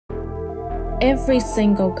Every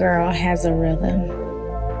single girl has a rhythm.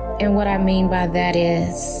 And what I mean by that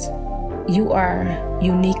is you are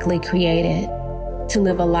uniquely created to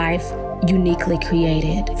live a life uniquely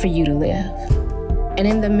created for you to live. And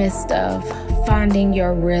in the midst of finding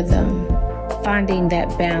your rhythm, finding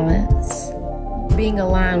that balance, being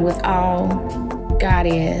aligned with all God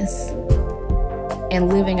is, and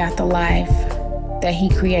living out the life that He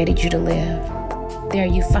created you to live, there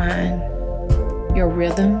you find your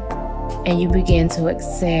rhythm and you begin to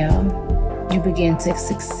excel. You begin to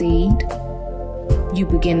succeed. You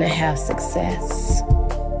begin to have success.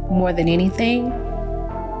 More than anything,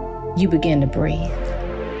 you begin to breathe.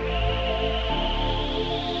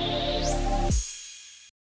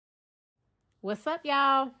 What's up,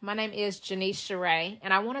 y'all? My name is Janice Sheree,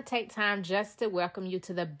 and I want to take time just to welcome you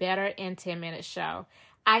to the Better in 10 Minutes show.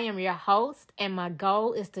 I am your host, and my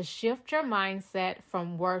goal is to shift your mindset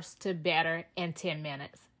from worse to better in 10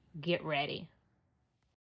 minutes. Get ready.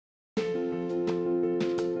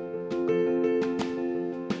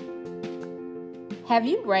 Have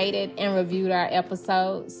you rated and reviewed our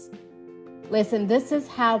episodes? Listen, this is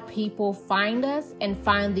how people find us and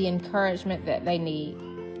find the encouragement that they need.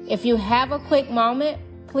 If you have a quick moment,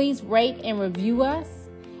 please rate and review us.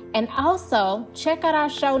 And also, check out our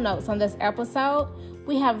show notes on this episode.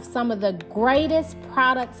 We have some of the greatest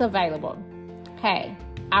products available. Hey,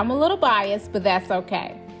 I'm a little biased, but that's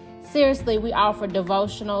okay. Seriously, we offer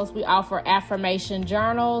devotionals, we offer affirmation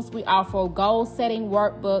journals, we offer goal-setting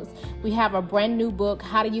workbooks. We have a brand new book,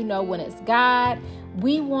 How Do You Know When It's God?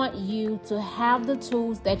 We want you to have the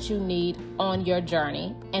tools that you need on your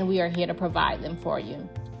journey, and we are here to provide them for you.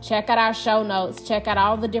 Check out our show notes. Check out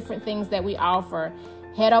all the different things that we offer.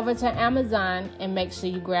 Head over to Amazon and make sure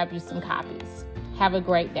you grab you some copies. Have a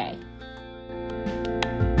great day.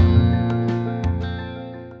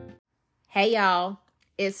 Hey, y'all.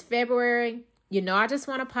 It's February. You know, I just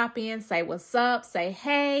want to pop in, say what's up, say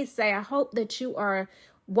hey, say I hope that you are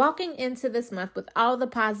walking into this month with all the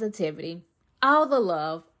positivity, all the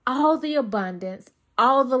love, all the abundance,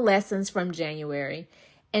 all the lessons from January,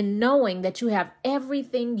 and knowing that you have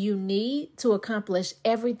everything you need to accomplish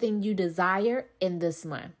everything you desire in this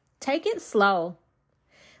month. Take it slow.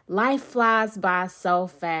 Life flies by so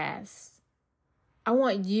fast. I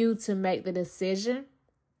want you to make the decision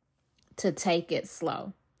to take it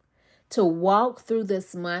slow, to walk through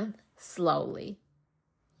this month slowly.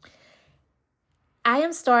 I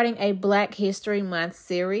am starting a Black History Month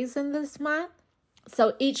series in this month.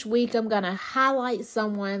 So each week I'm going to highlight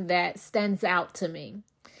someone that stands out to me.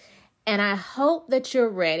 And I hope that you're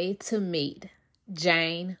ready to meet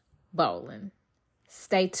Jane Bolin.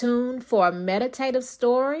 Stay tuned for a meditative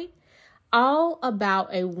story all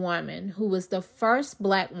about a woman who was the first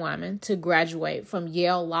Black woman to graduate from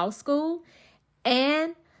Yale Law School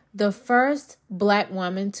and the first Black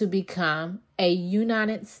woman to become a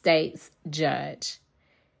United States judge.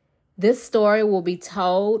 This story will be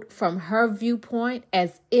told from her viewpoint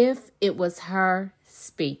as if it was her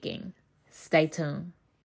speaking. Stay tuned.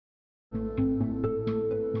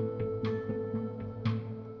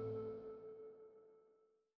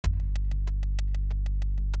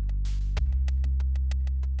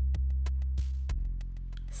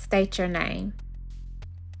 State your name.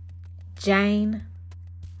 Jane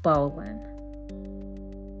Bolin.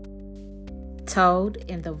 Told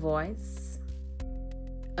in the voice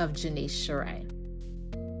of Janice Sheree.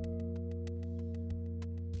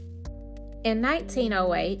 In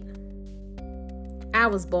 1908, I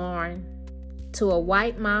was born to a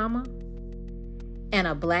white mama and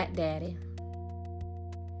a Black daddy.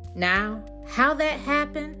 Now, how that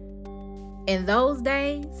happened in those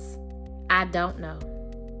days, I don't know.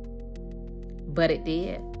 But it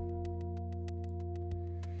did.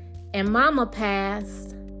 And Mama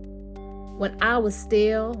passed when I was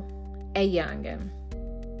still a youngin'.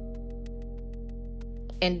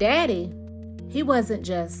 And Daddy, he wasn't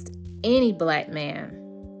just any Black man.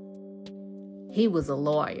 He was a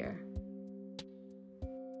lawyer.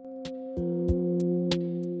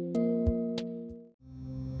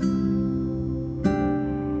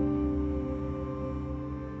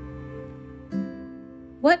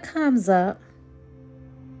 What comes up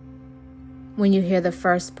when you hear the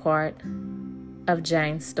first part of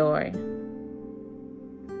Jane's story?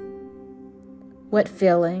 What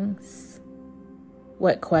feelings?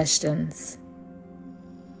 What questions?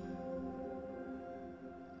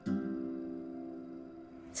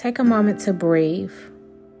 Take a moment to breathe,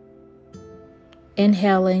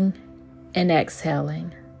 inhaling and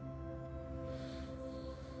exhaling.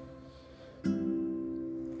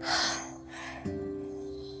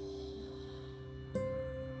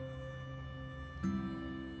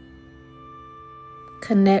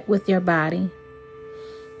 Connect with your body.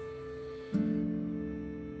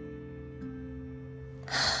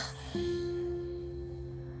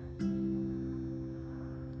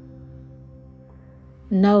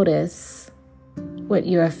 Notice what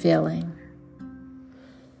you are feeling.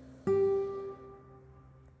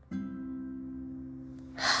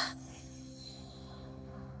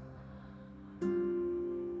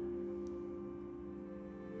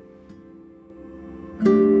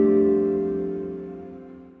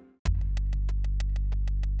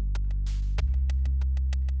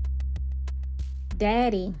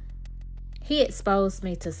 Daddy, he exposed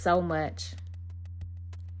me to so much.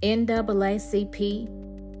 NAACP,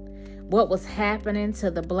 what was happening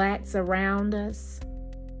to the blacks around us.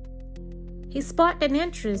 He sparked an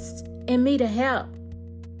interest in me to help.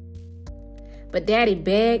 But Daddy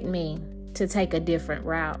begged me to take a different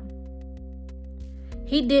route.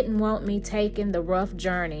 He didn't want me taking the rough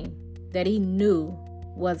journey that he knew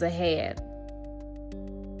was ahead.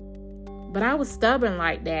 But I was stubborn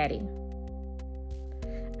like Daddy.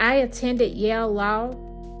 I attended Yale Law,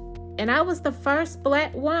 and I was the first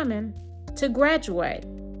black woman to graduate.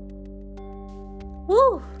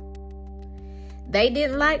 Woo! They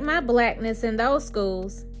didn't like my blackness in those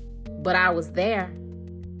schools, but I was there.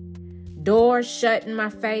 Doors shut in my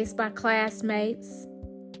face by classmates.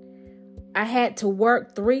 I had to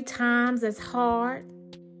work 3 times as hard.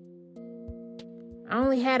 I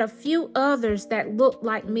only had a few others that looked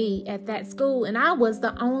like me at that school, and I was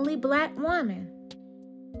the only black woman.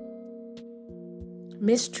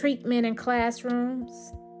 Mistreatment in classrooms,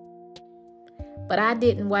 but I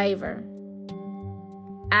didn't waver.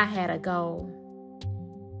 I had a goal.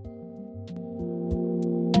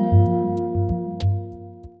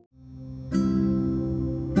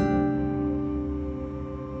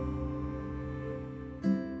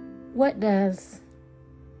 What does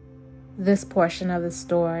this portion of the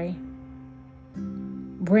story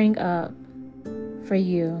bring up for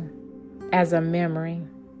you as a memory?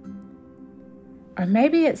 Or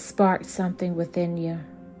maybe it sparked something within you.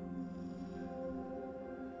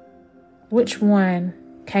 Which one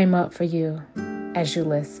came up for you as you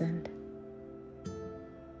listened?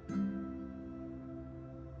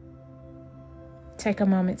 Take a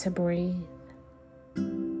moment to breathe.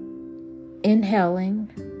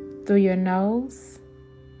 Inhaling through your nose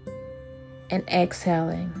and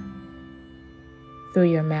exhaling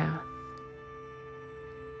through your mouth.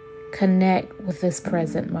 Connect with this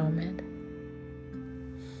present moment.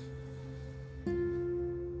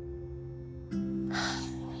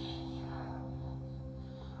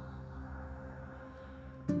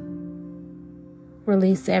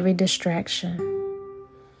 Release every distraction.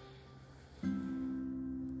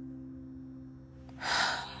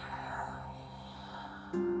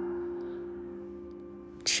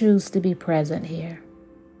 Choose to be present here.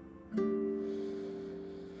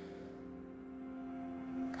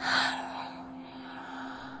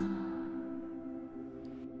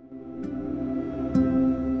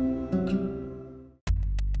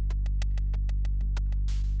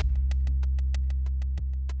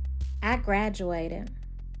 I graduated.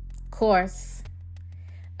 Of course,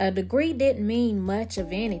 a degree didn't mean much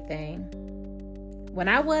of anything. When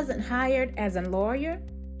I wasn't hired as a lawyer,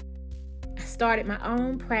 I started my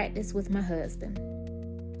own practice with my husband.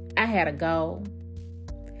 I had a goal.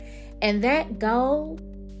 And that goal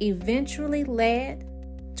eventually led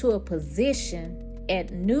to a position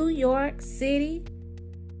at New York City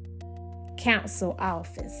Council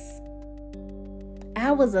office.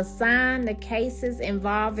 I was assigned the cases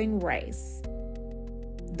involving race,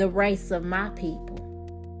 the race of my people.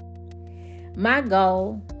 My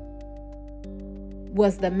goal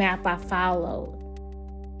was the map I followed.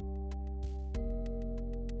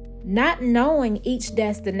 Not knowing each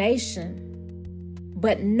destination,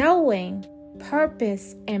 but knowing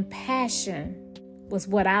purpose and passion was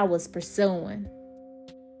what I was pursuing.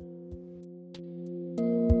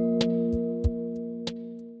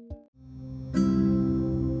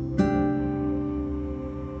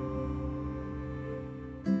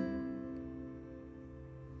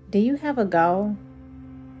 Do you have a goal?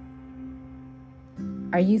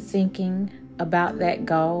 Are you thinking about that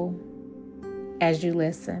goal as you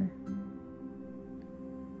listen?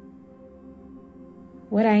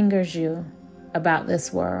 What angers you about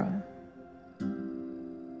this world?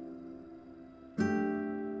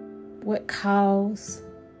 What cause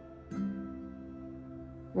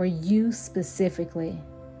were you specifically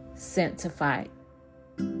sent to fight?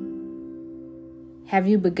 Have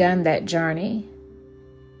you begun that journey?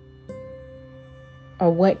 Or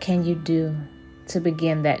what can you do to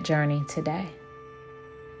begin that journey today?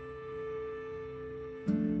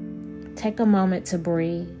 take a moment to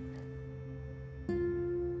breathe.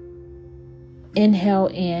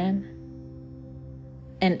 Inhale in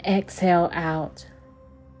and exhale out.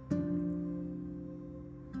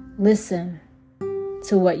 Listen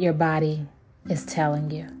to what your body is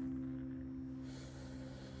telling you.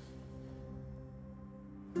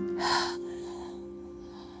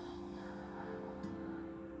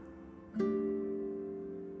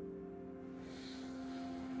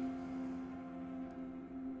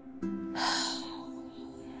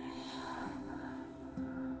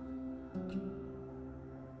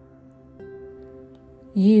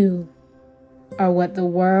 You are what the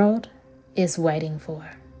world is waiting for.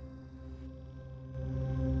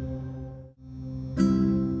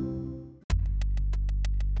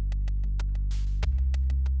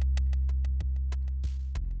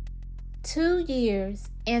 Two years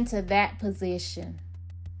into that position,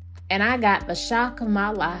 and I got the shock of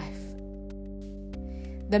my life.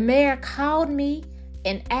 The mayor called me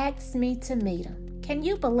and asked me to meet him. Can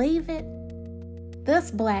you believe it?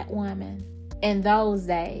 This black woman in those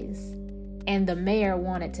days, and the mayor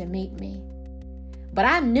wanted to meet me. But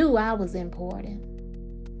I knew I was important,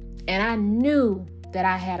 and I knew that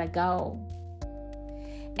I had a goal.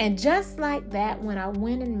 And just like that, when I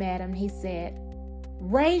went and met him, he said,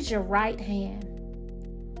 "Raise your right hand.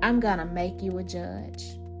 I'm gonna make you a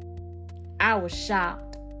judge." I was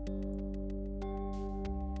shocked.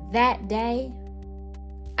 That day,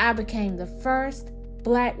 I became the first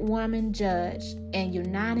black woman judge in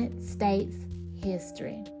United States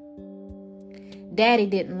history. Daddy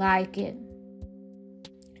didn't like it.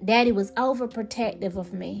 Daddy was overprotective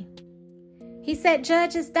of me. He said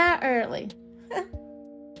judges die early.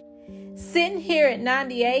 Sitting here at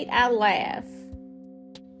 98, I laugh.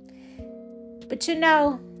 But you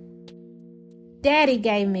know, Daddy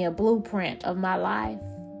gave me a blueprint of my life.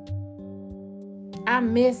 I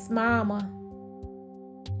miss Mama.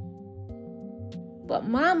 But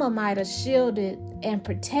Mama might have shielded and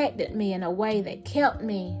protected me in a way that kept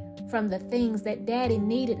me from the things that Daddy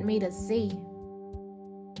needed me to see.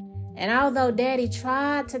 And although Daddy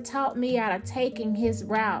tried to talk me out of taking his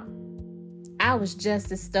route, I was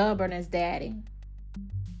just as stubborn as Daddy.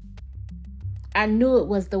 I knew it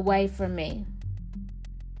was the way for me.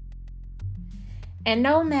 And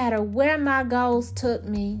no matter where my goals took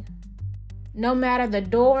me, no matter the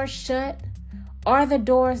doors shut or the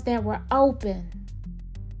doors that were open,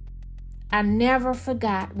 I never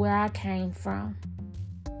forgot where I came from.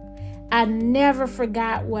 I never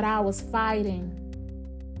forgot what I was fighting,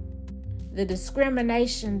 the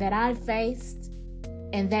discrimination that I faced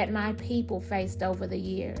and that my people faced over the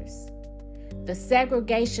years, the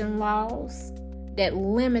segregation laws that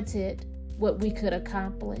limited what we could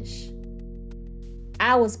accomplish.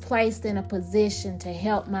 I was placed in a position to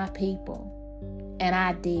help my people, and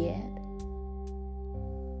I did.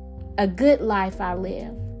 A good life I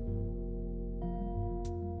lived.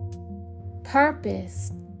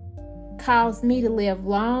 Purpose caused me to live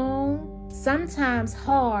long, sometimes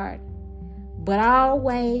hard, but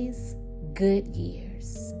always good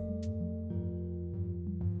years.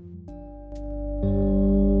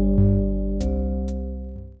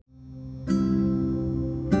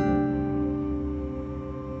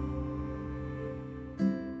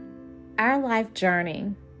 Our life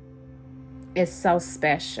journey is so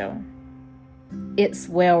special. It's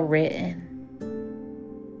well written.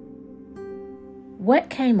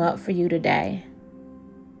 What came up for you today?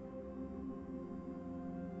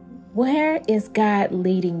 Where is God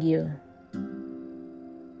leading you?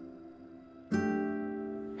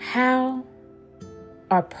 How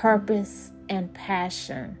are purpose and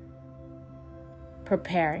passion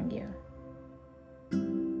preparing you?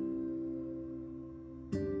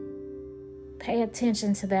 Pay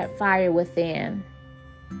attention to that fire within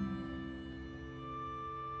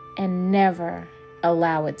and never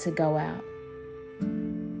allow it to go out.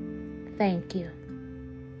 Thank you.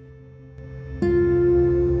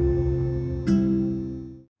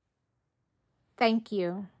 Thank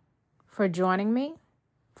you for joining me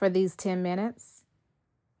for these 10 minutes.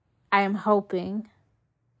 I am hoping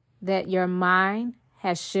that your mind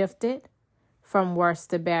has shifted from worse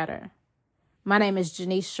to better. My name is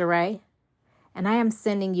Janice Sheree, and I am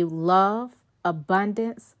sending you love,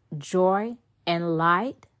 abundance, joy, and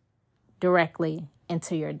light directly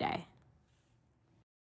into your day.